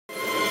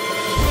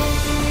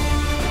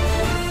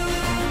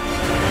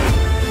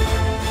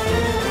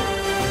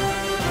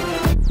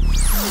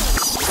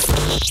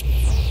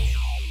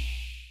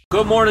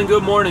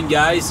Good morning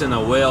guys, and a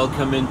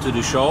welcome into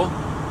the show.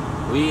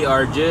 We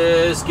are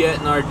just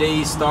getting our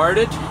day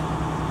started.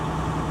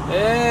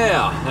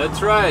 Yeah,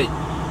 that's right.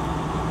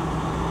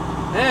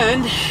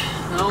 And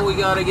now we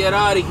gotta get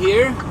out of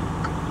here.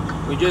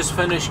 We just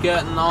finished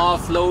getting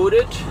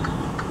offloaded.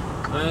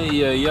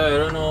 Yeah, I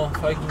don't know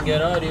if I can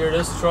get out of here.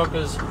 This truck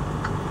is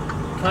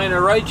kind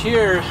of right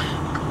here.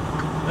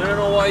 I don't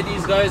know why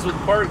these guys would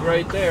park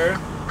right there.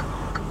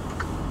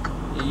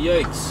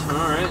 Yikes.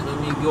 Alright, let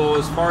me go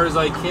as far as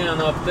I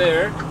can up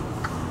there.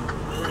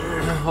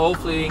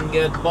 Hopefully we can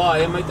get by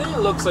him. I think it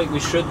looks like we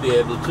should be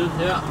able to.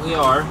 Yeah, we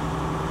are.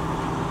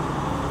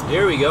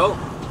 Here we go.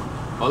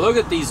 Oh, look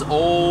at these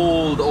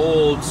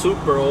old,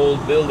 super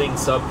old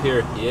buildings up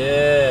here.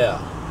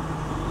 Yeah.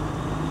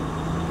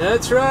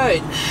 That's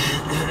right.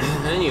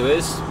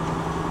 Anyways,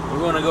 we're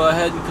going to go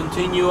ahead and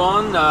continue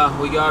on.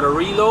 We got a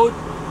reload.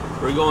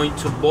 We're going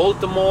to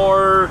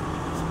Baltimore.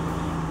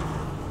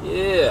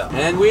 Yeah,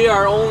 and we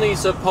are only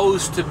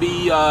supposed to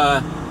be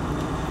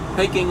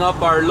picking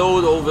up our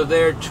load over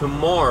there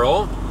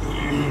tomorrow,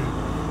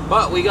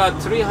 but we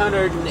got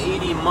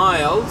 380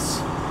 miles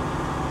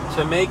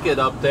to make it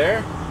up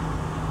there.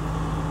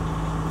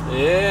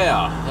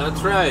 Yeah,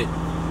 that's right.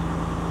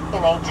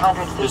 In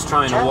 800 feet, just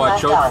trying to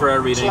watch out for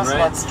everything,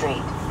 right?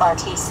 Street,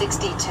 RT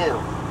 62.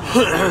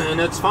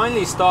 And it's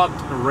finally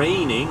stopped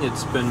raining.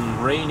 It's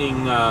been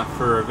raining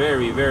for a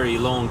very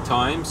long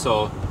time,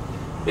 so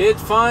it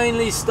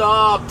finally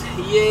stopped.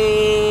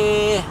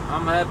 Yeah,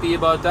 I'm happy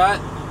about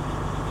that.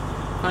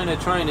 Kind of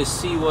trying to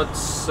see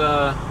what's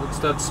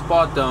that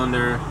spot down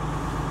there.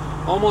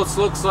 Almost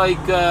looks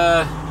like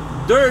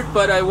dirt,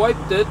 but I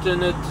wiped it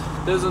and it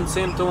doesn't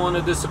seem to want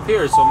to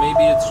disappear. So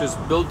maybe it's just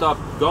built up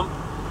gump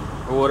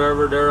or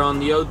whatever there on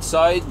the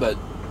outside. But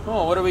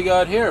oh, what do we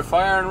got here?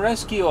 Fire and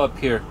rescue up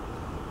here.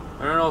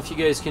 I don't know if you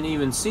guys can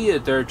even see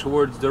it there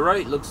towards the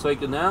right. Looks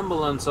like an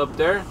ambulance up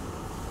there.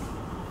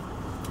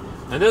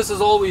 And this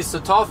is always the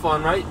tough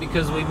one, right?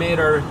 Because we made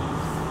our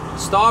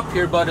stop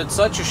here, but it's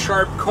such a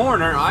sharp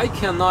corner, I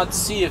cannot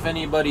see if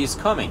anybody's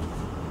coming.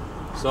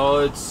 So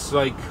it's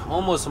like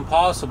almost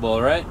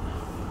impossible, right?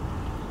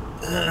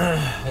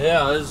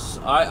 Yeah,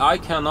 I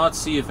cannot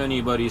see if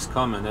anybody's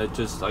coming. It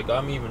just, like,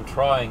 I'm even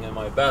trying in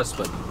my best,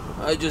 but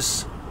I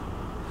just,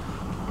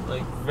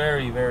 like,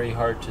 very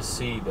hard to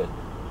see. But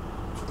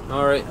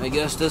alright, I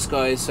guess this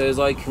guy says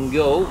I can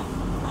go.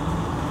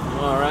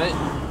 Alright.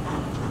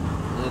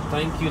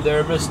 Thank you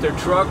there, Mr.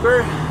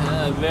 Trucker.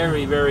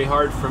 Very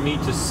hard for me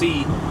to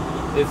see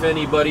if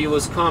anybody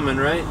was coming,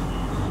 right?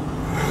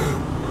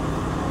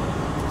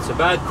 It's a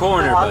bad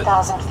corner, but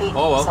 1,000 feet,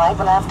 oh well. swipe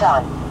left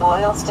on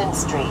Boylston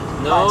Street.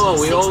 No,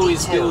 RT we always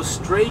 62. go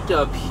straight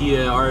up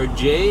here,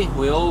 RJ.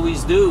 We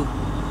always do.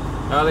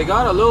 Now they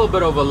got a little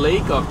bit of a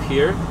lake up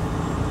here,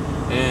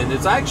 and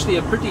it's actually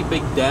a pretty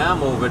big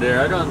dam over there.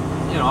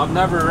 I've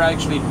never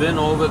actually been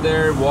over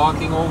there,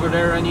 walking over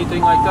there, or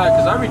anything like that,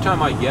 because every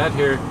time I get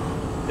here,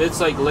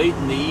 it's like late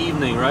in the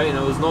evening, right? And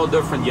it was no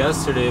different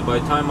yesterday. By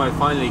the time I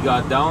finally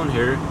got down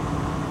here,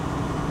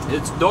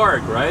 it's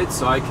dark, right?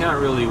 So I can't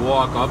really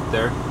walk up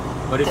there.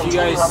 But if you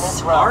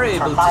guys are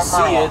able to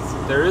see it,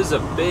 there is a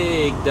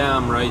big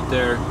dam right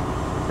there.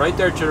 Right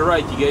there to the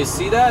right. You guys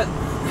see that?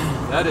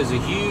 That is a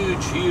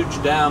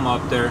huge dam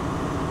up there.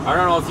 I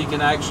don't know if you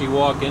can actually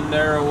walk in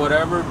there or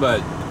whatever,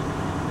 but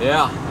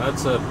yeah,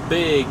 that's a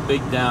big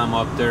dam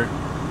up there.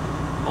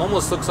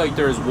 Almost looks like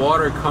there's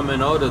water coming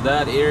out of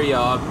that area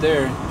up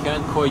there.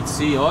 Can't quite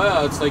see. Oh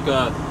yeah, it's like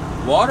a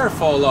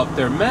waterfall up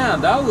there. Man,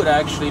 that would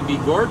actually be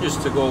gorgeous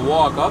to go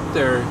walk up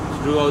there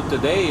throughout the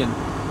day and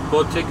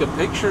go take a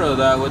picture of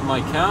that with my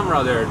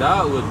camera there.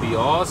 That would be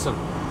awesome.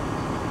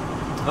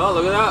 Oh,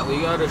 look at that. We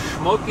got a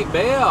Smoky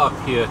Bear up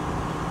here.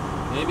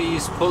 Maybe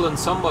he's pulling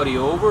somebody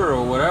over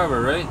or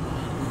whatever, right?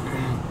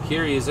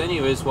 Curious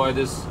anyways why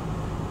this...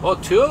 Oh,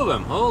 two of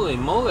them. Holy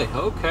moly.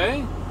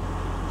 Okay.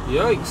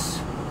 Yikes.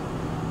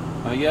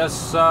 I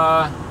guess,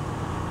 I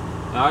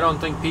don't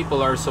think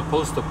people are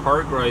supposed to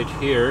park right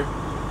here,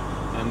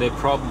 and they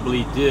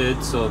probably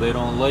did, so they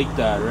don't like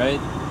that, right?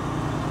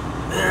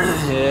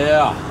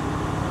 Yeah.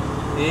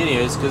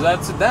 Anyways, because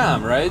that's a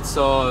dam, right?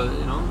 So,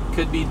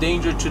 could be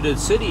danger to the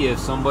city if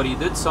somebody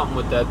did something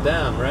with that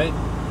dam, right?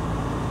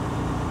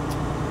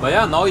 But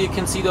yeah, now you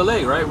can see the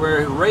lake, right?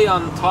 We're right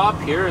on top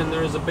here, and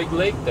there's a big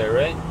lake there,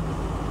 right?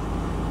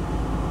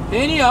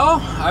 Anyhow,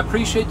 I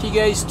appreciate you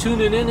guys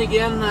tuning in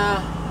again.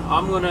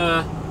 I'm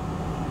gonna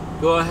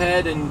go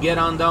ahead and get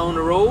on down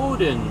the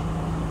road and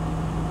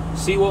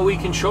see what we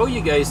can show you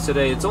guys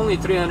today. It's only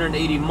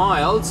 380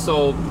 miles,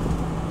 so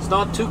it's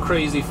not too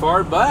crazy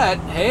far, but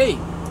hey,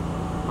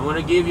 I'm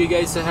gonna give you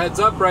guys a heads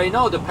up right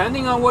now.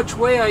 Depending on which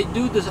way I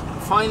do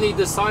finally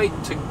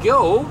decide to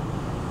go,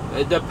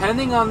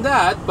 depending on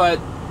that, but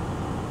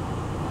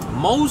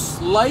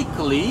most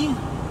likely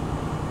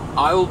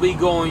I will be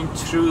going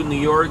through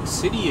New York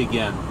City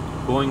again,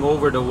 going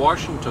over to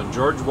Washington,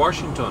 George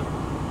Washington.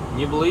 Can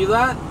you believe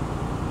that?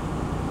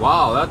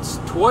 Wow, that's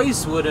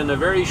twice within a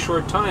very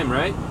short time,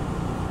 right?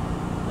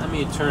 Let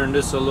me turn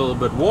this a little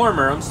bit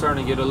warmer. I'm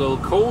starting to get a little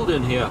cold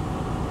in here.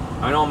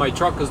 I know my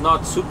truck is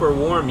not super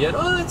warm yet.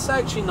 Oh, it's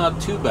actually not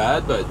too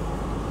bad, but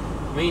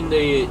I mean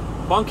the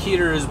bunk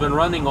heater has been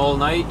running all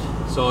night,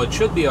 so it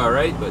should be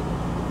alright. But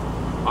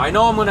I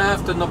know I'm gonna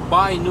have to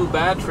buy new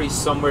batteries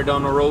somewhere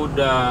down the road,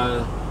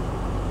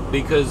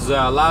 because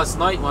last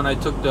night when I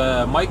took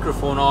the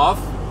microphone off,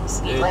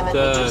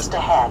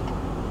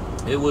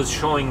 it was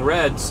showing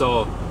red.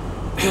 So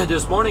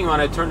this morning when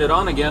I turned it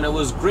on again, it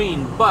was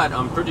green, but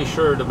I'm pretty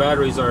sure the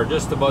batteries are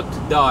just about to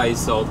die,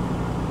 so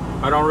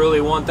I don't really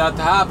want that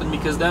to happen,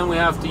 because then we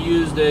have to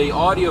use the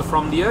audio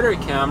from the other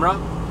camera,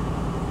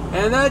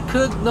 and that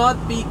could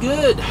not be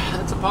good.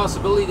 That's a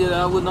possibility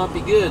that would not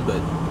be good.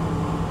 But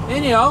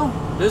anyhow,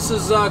 this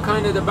is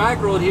kind of the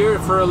back road here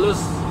for a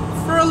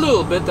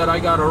little bit that I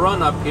got to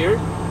run up here,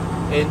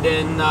 and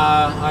then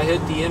I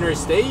hit the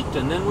interstate,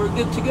 and then we're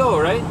good to go,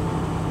 right?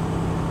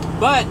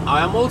 But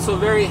I am also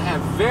very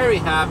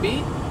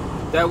happy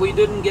that we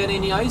didn't get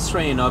any ice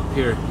rain up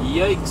here.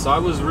 Yikes, I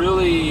was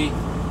really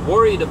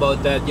worried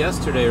about that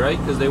yesterday, right?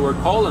 Because they were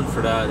calling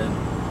for that, and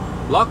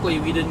luckily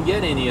we didn't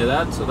get any of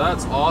that, so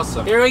that's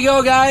awesome. Here we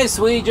go, guys.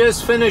 We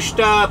just finished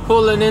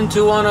pulling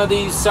into one of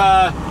these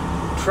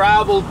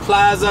travel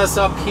plazas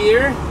up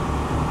here,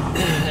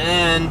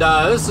 and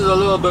this is a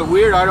little bit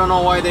weird. I don't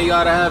know why they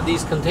gotta have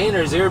these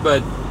containers here,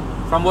 but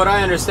from what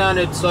I understand,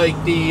 it's like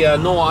the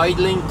no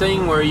idling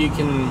thing, where you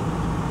can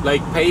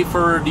like pay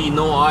for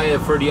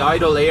the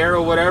idle air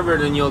or whatever,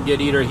 then you'll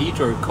get either heat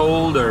or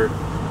cold or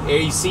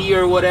AC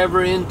or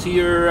whatever into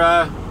your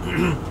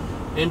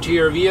into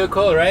your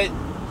vehicle, right?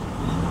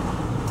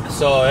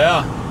 So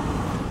yeah,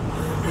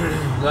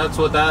 that's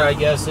what that I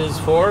guess is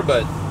for.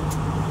 But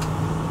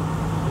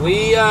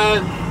we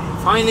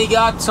finally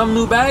got some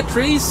new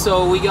batteries,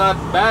 so we got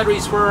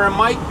batteries for our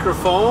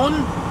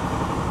microphone.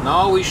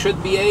 Now we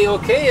should be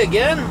a-okay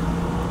again.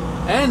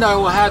 And I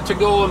will have to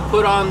go and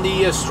put on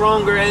the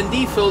stronger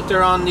ND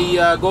filter on the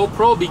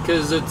GoPro,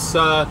 because it's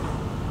a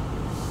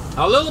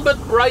little bit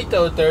bright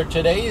out there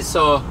today,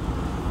 so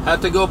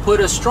have to go put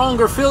a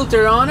stronger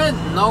filter on it.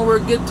 Now we're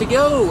good to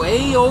go,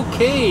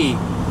 a-okay.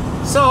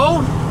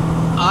 So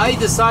I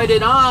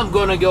decided I'm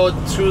gonna go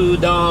through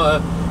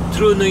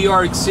New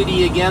York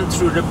City again,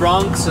 through the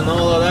Bronx and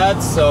all of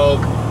that. So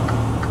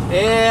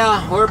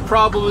yeah, we're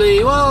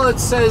probably, well, it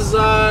says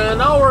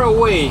an hour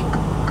away.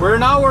 We're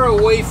an hour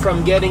away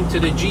from getting to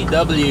the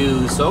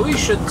GW, so we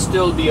should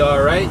still be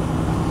alright.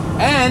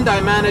 And I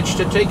managed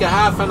to take a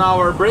half an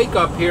hour break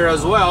up here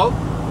as well.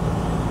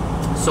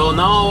 So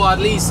now at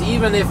least,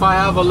 even if I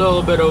have a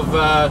little bit of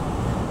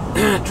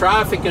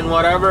traffic and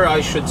whatever,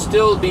 I should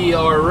still be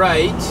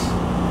alright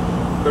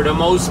for the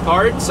most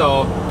part.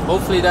 So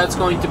hopefully that's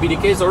going to be the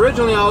case.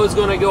 Originally I was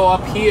going to go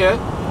up here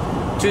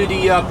to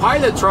the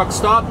pilot truck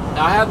stop.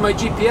 I had my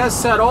GPS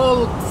set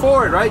all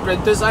for it, right?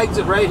 Right, this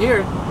exit right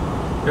here.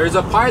 There's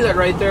a pilot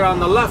right there on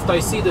the left. I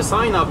see the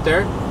sign up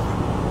there.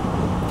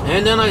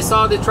 And then I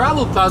saw the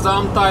travel plaza.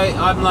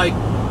 I'm like,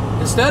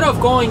 instead of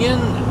going in,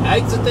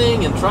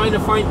 exiting, and trying to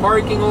find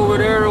parking over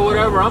there or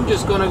whatever, I'm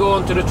just gonna go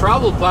into the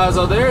travel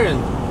plaza there, and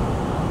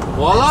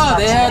voila,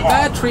 they had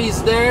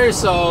batteries there.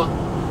 So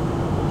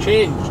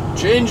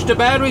change the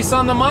batteries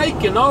on the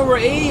mic, and now we're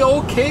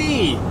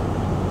a-okay.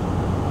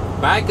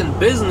 Back in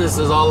business,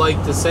 as I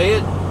like to say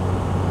it.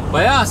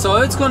 But yeah, so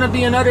it's gonna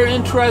be another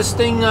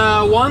interesting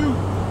one.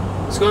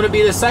 It's going to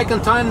be the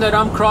second time that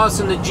I'm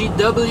crossing the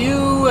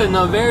GW in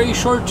a very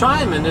short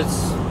time, and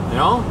it's, you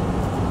know,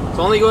 it's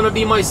only going to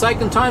be my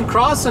second time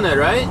crossing it,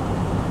 right?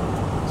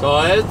 So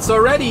it's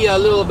already a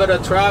little bit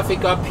of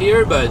traffic up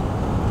here, but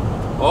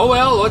oh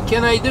well, what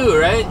can I do,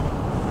 right?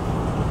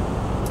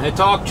 I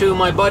talked to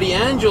my buddy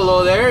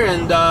Angelo there,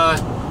 and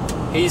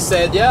he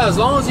said, yeah, as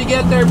long as you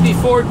get there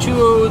before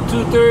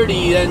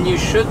 2:30, then you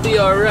should be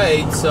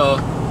alright. So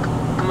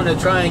I'm going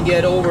to try and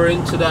get over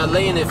into that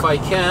lane if I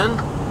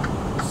can.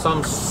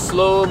 Some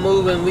slow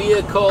moving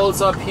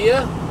vehicles up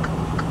here.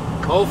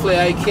 Hopefully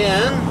I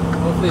can.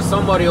 Hopefully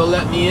somebody will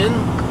let me in,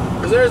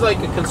 because there's like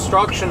a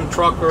construction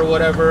truck or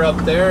whatever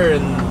up there,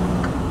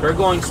 and they're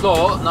going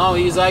slow. Now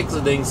he's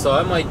exiting, so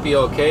I might be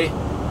okay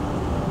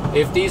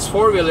if these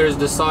four-wheelers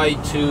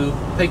decide to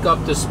pick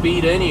up the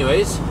speed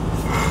anyways.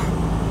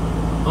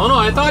 Oh no,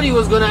 I thought he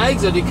was gonna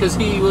exit because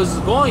he was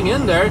going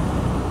in there,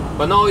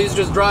 but no, he's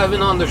just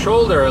driving on the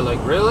shoulder.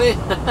 Like, really?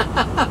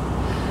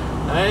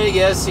 I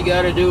guess you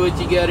gotta do what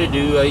you gotta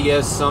do, I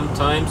guess,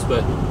 sometimes.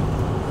 But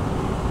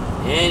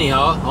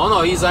anyhow, oh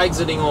no, he's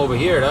exiting over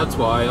here, that's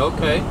why.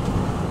 Okay,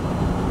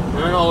 I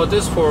don't know what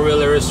this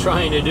four-wheeler is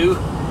trying to do.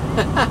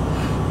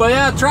 But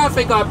yeah,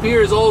 traffic up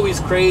here is always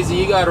crazy.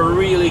 You gotta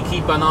really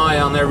keep an eye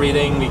on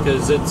everything,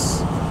 because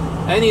it's,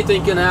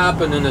 anything can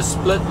happen in a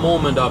split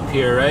moment up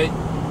here, right?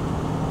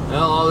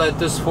 Well, I'll let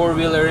this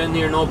four-wheeler in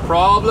here, no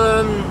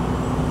problem.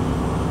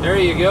 There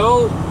you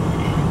go.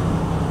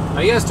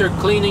 I guess they're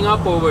cleaning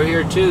up over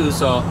here too.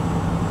 So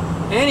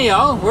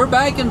anyhow, we're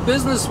back in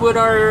business with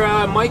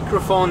our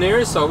microphone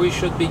here, so we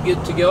should be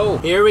good to go.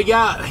 Here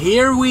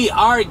we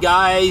are,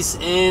 guys,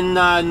 in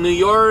New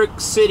York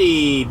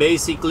City,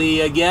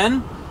 basically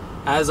again.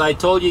 As I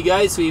told you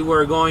guys, we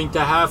were going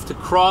to have to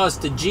cross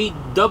the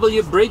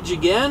GW bridge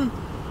again.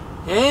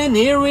 And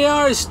here we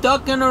are,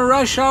 stuck in a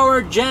rush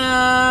hour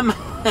jam.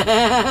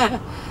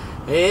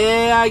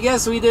 Yeah, I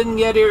guess we didn't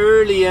get here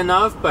early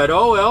enough, but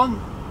oh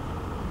well.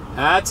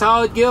 That's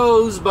how it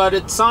goes. But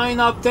its sign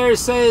up there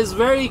says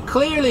very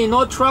clearly,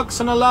 no trucks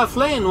in the left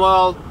lane.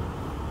 Well,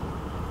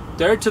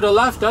 there to the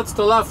left, that's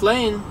the left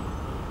lane.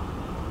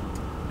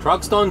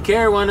 Trucks don't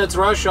care when it's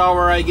rush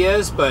hour, I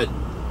guess, but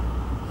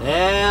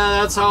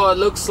yeah, that's how it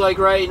looks like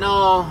right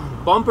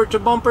now. Bumper to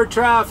bumper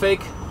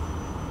traffic.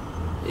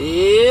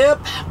 Yep,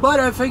 but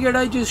I figured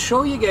I'd just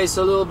show you guys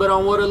a little bit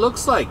on what it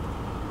looks like.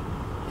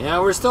 Yeah,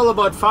 we're still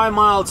about 5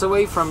 miles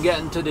away from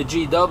getting to the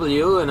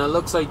GW, and it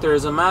looks like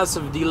there's a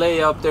massive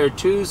delay up there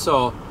too,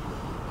 so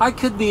I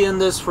could be in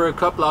this for a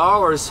couple of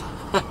hours.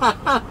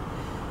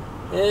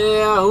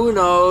 Yeah, who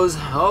knows?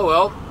 Oh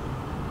well.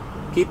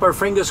 Keep our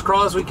fingers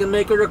crossed we can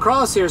make it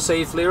across here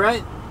safely,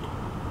 right?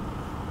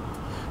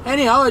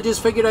 Anyhow, I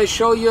just figured I'd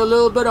show you a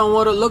little bit on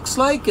what it looks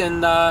like,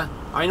 and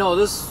I know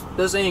this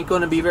ain't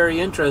going to be very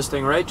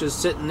interesting, right? Just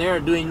sitting there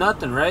doing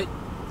nothing, right?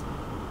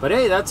 But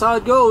hey, that's how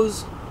it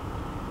goes.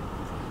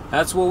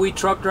 That's what we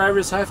truck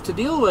drivers have to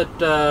deal with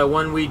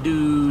when we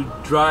do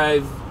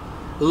drive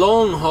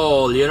long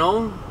haul, you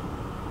know?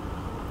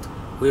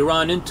 We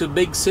run into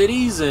big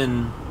cities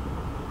and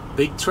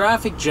big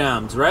traffic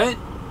jams, right?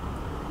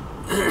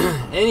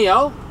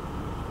 Anyhow,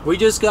 we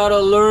just gotta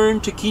learn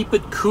to keep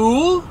it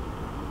cool.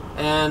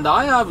 And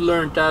I have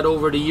learned that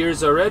over the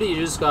years already. You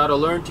just gotta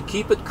learn to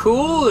keep it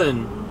cool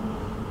and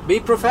be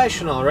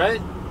professional, right?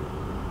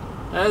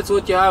 That's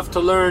what you have to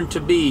learn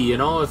to be, you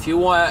know? If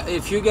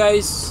you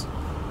guys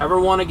ever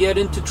want to get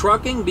into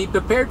trucking, be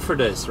prepared for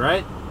this,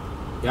 right?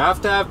 You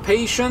have to have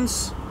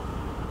patience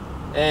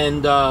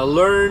and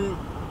learn,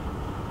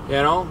 you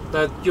know,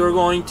 that you're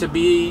going to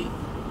be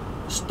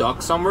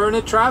stuck somewhere in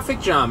a traffic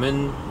jam,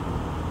 and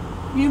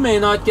you may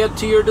not get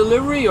to your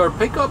delivery or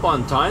pickup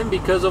on time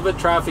because of a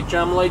traffic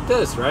jam like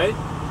this, right?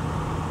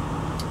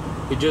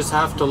 You just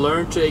have to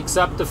learn to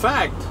accept the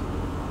fact.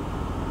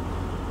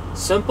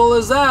 Simple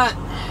as that.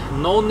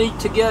 No need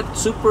to get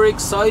super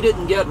excited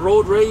and get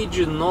road rage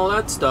and all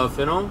that stuff,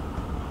 you know.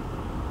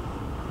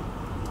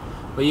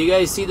 But you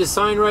guys see the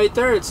sign right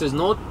there? It says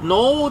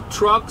no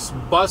trucks,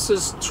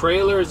 buses,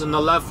 trailers in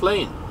the left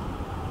lane.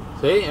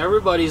 See,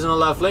 everybody's in the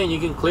left lane. You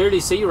can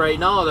clearly see right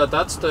now that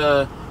that's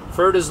the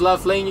furthest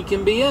left lane you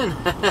can be in.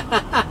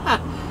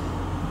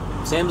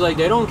 Seems like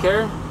they don't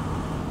care.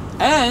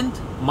 And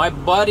my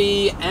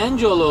buddy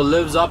Angelo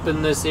lives up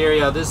in this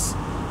area.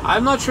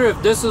 I'm not sure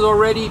if this is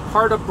already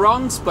part of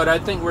Bronx, but I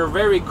think we're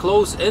very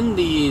close in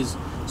the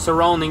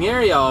surrounding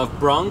area of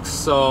Bronx,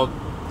 so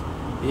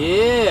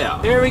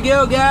yeah. Here we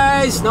go,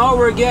 guys. Now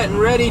we're getting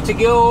ready to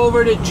go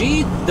over to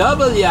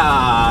GW.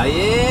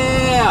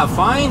 Yeah,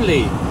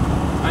 finally.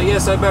 I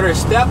guess I better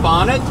step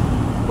on it.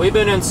 We've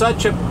been in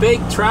such a big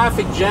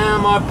traffic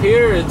jam up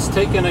here. It's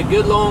taken a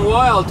good long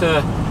while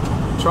to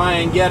try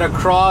and get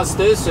across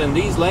this, and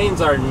these lanes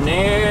are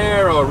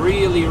narrow,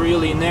 really,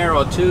 really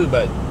narrow too,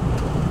 but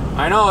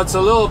I know it's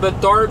a little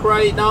bit dark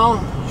right now.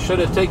 Should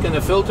have taken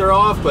the filter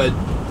off, but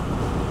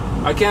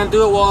I can't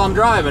do it while I'm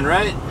driving,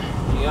 right?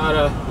 You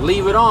gotta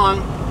leave it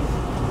on.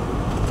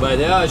 But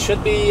yeah, it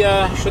should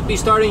be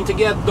starting to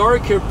get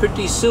dark here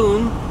pretty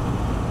soon.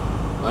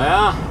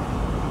 Well,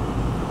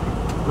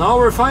 now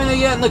we're finally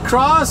getting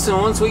across, and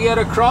once we get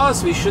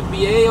across, we should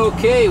be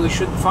a-okay. We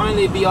should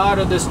finally be out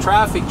of this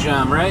traffic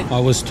jam, right? I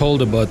was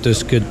told about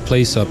this good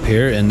place up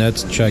here, and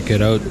let's check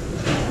it out.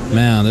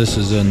 Man, this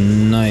is a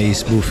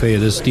nice buffet.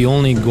 This is the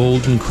only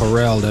Golden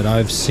Corral that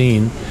I've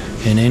seen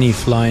in any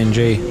Flying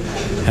J.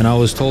 And I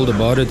was told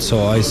about it,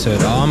 so I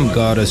said, I'm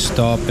gotta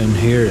stop in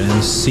here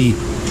and see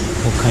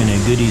what kind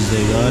of goodies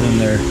they got in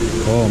there.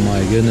 Oh my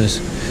goodness.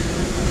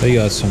 They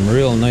got some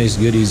real nice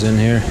goodies in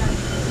here.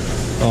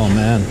 Oh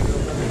man,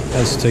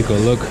 let's take a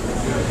look.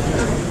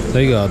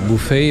 They got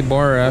buffet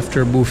bar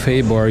after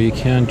buffet bar. You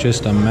can't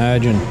just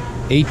imagine.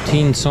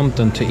 18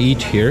 something to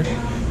eat here.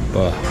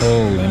 But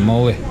holy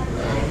moly.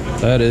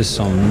 That is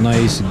some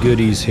nice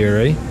goodies here,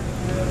 eh?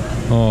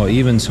 Oh,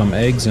 even some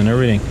eggs and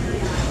everything.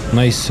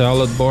 Nice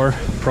salad bar,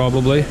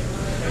 probably.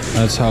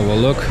 Let's have a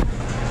look.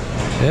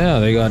 Yeah,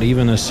 they got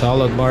even a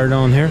salad bar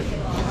down here.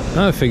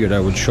 I figured I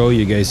would show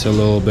you guys a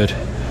little bit.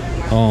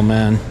 Oh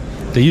man,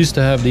 they used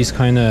to have these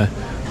kind of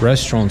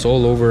restaurants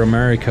all over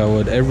America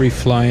with every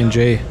Flying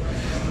J.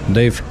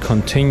 They've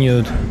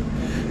continued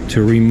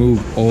to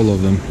remove all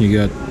of them.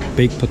 You got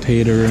baked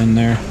potato in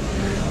there.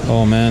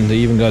 Oh man, they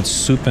even got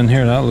soup in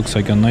here. That looks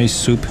like a nice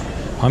soup.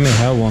 I may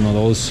have one of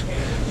those.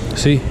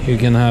 See, you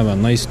can have a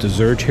nice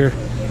dessert here.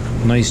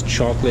 Nice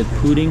chocolate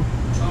pudding.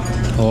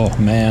 Oh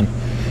man,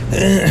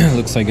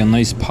 looks like a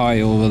nice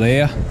pie over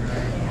there.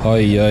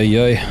 Ay, ay,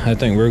 ay. I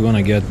think we're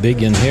gonna get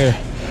big in here.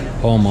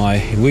 Oh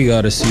my, we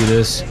gotta see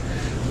this.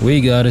 We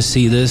gotta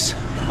see this.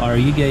 Are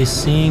you guys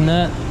seeing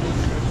that?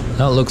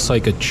 That looks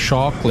like a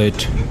chocolate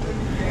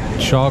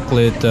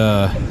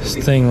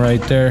thing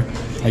right there.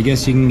 I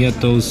guess you can get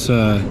those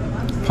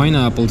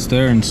pineapples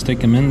there and stick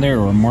them in there,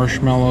 or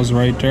marshmallows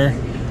right there.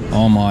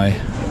 Oh my,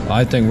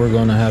 I think we're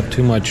gonna have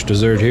too much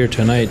dessert here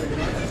tonight,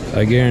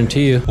 I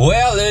guarantee you.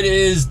 Well, it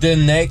is the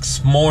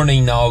next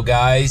morning now,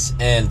 guys,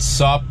 and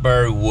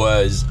supper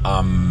was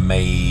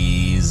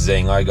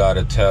amazing, I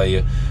gotta tell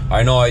you.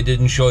 I know I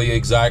didn't show you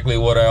exactly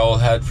what I all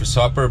had for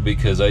supper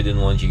because I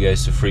didn't want you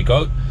guys to freak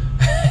out.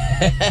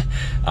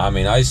 I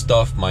mean, I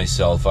stuffed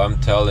myself, I'm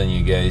telling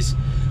you guys.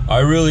 I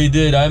really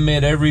did. I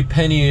made every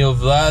penny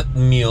of that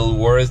meal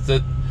worth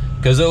it,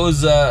 because it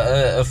was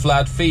a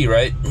flat fee,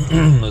 right?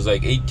 It was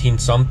like 18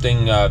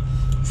 something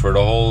for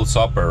the whole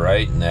supper,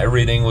 right? And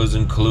everything was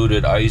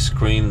included: ice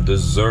cream,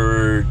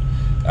 dessert.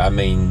 I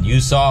mean, you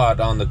saw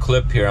it on the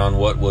clip here on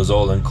what was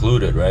all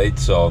included, right?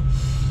 So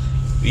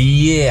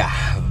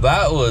yeah,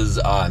 that was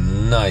a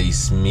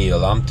nice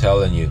meal, I'm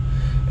telling you.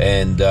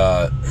 And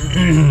I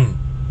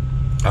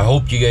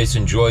hope you guys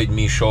enjoyed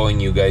me showing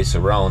you guys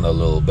around a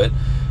little bit.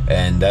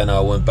 And then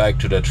I went back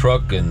to the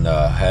truck and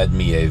had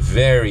me a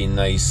very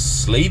nice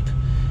sleep.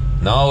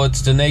 Now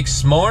it's the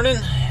next morning,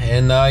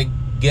 and I'm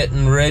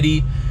getting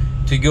ready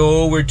to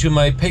go over to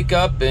my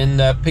pickup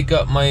and pick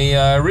up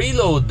my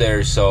reload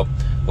there. So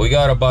we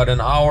got about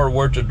an hour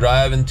worth of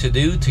driving to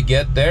do to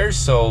get there.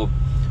 So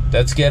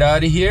let's get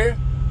out of here.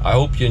 I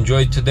hope you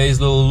enjoyed today's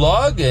little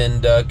vlog,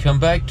 and come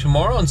back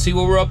tomorrow and see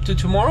what we're up to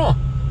tomorrow.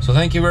 So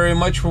thank you very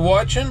much for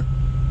watching.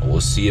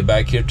 We'll see you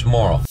back here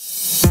tomorrow.